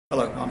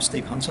Hello, I'm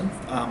Steve Hunton.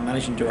 I'm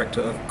Managing Director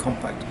of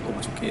Compact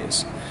Orbital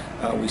Gears.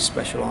 We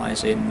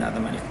specialise in the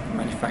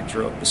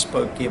manufacture of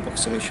bespoke gearbox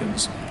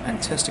solutions and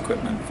test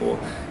equipment for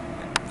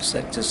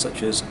sectors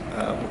such as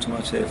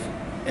automotive,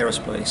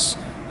 aerospace,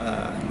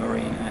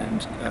 marine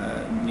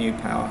and new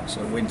power,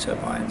 so wind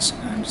turbines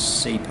and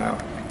sea power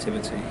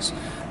activities.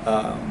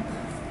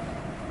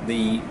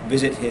 The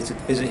visit here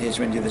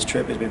to India this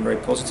trip has been very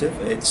positive.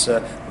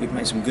 We've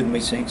made some good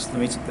meetings. The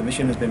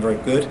mission has been very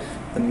good.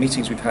 The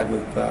meetings we've had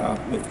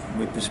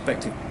with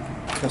prospective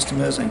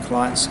customers and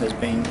clients has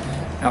been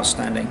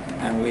outstanding,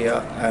 and we've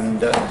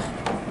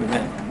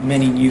met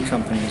many new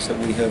companies that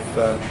we have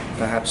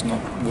perhaps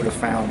not would have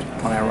found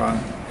on our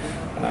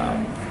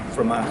own.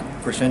 From a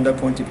Crescendo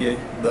point of view,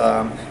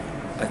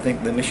 I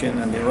think the mission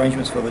and the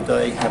arrangements for the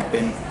day have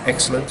been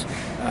excellent,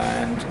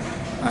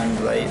 and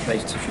they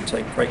should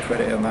take great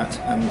credit on that,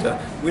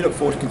 and we look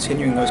forward to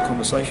continuing those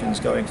conversations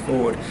going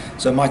forward.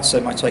 So I might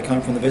say my take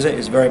home from the visit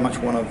is very much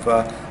one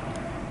of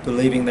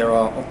believing there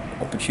are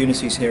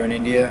opportunities here in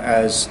India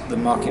as the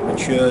market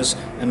matures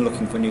and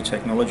looking for new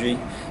technology,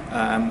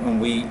 and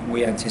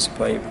we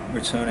anticipate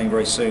returning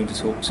very soon to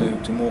talk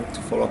to more,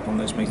 to follow up on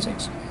those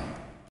meetings.